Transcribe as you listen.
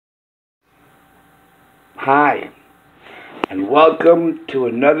Hi, and welcome to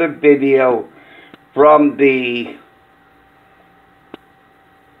another video from the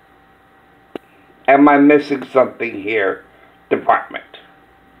Am I Missing Something Here department.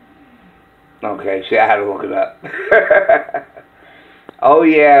 Okay, see, I had to look it up. Oh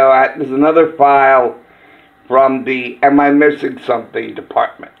yeah, there's another file from the Am I Missing Something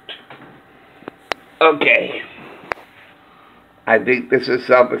department. Okay, I think this is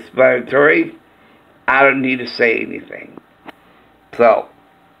self-explanatory. I don't need to say anything. So,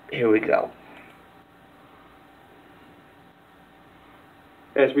 here we go.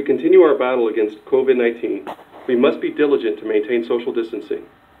 As we continue our battle against COVID-19, we must be diligent to maintain social distancing.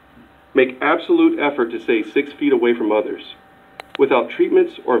 Make absolute effort to stay 6 feet away from others. Without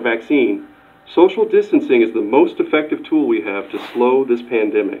treatments or vaccine, social distancing is the most effective tool we have to slow this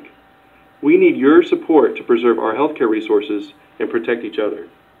pandemic. We need your support to preserve our healthcare resources and protect each other.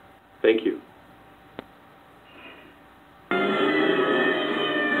 Thank you.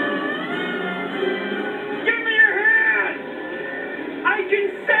 I can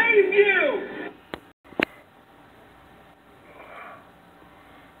save you!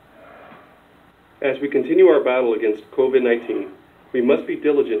 As we continue our battle against COVID-19, we must be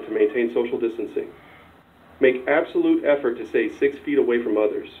diligent to maintain social distancing. Make absolute effort to stay 6 feet away from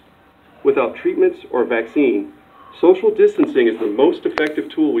others. Without treatments or vaccine, social distancing is the most effective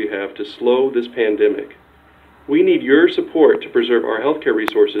tool we have to slow this pandemic. We need your support to preserve our healthcare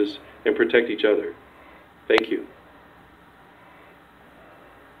resources and protect each other. Thank you.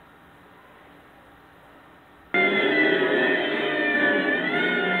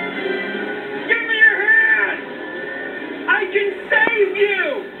 I can save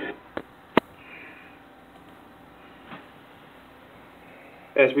you!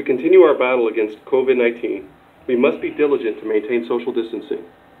 As we continue our battle against COVID-19, we must be diligent to maintain social distancing.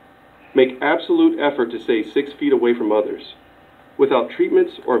 Make absolute effort to stay 6 feet away from others. Without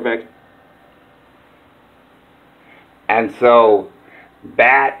treatments or vaccine. And so,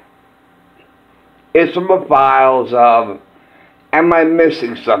 that is from the files of Am I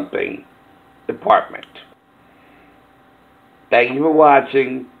Missing Something department. Thank you for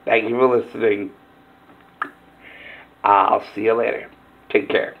watching. Thank you for listening. I'll see you later. Take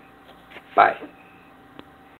care. Bye.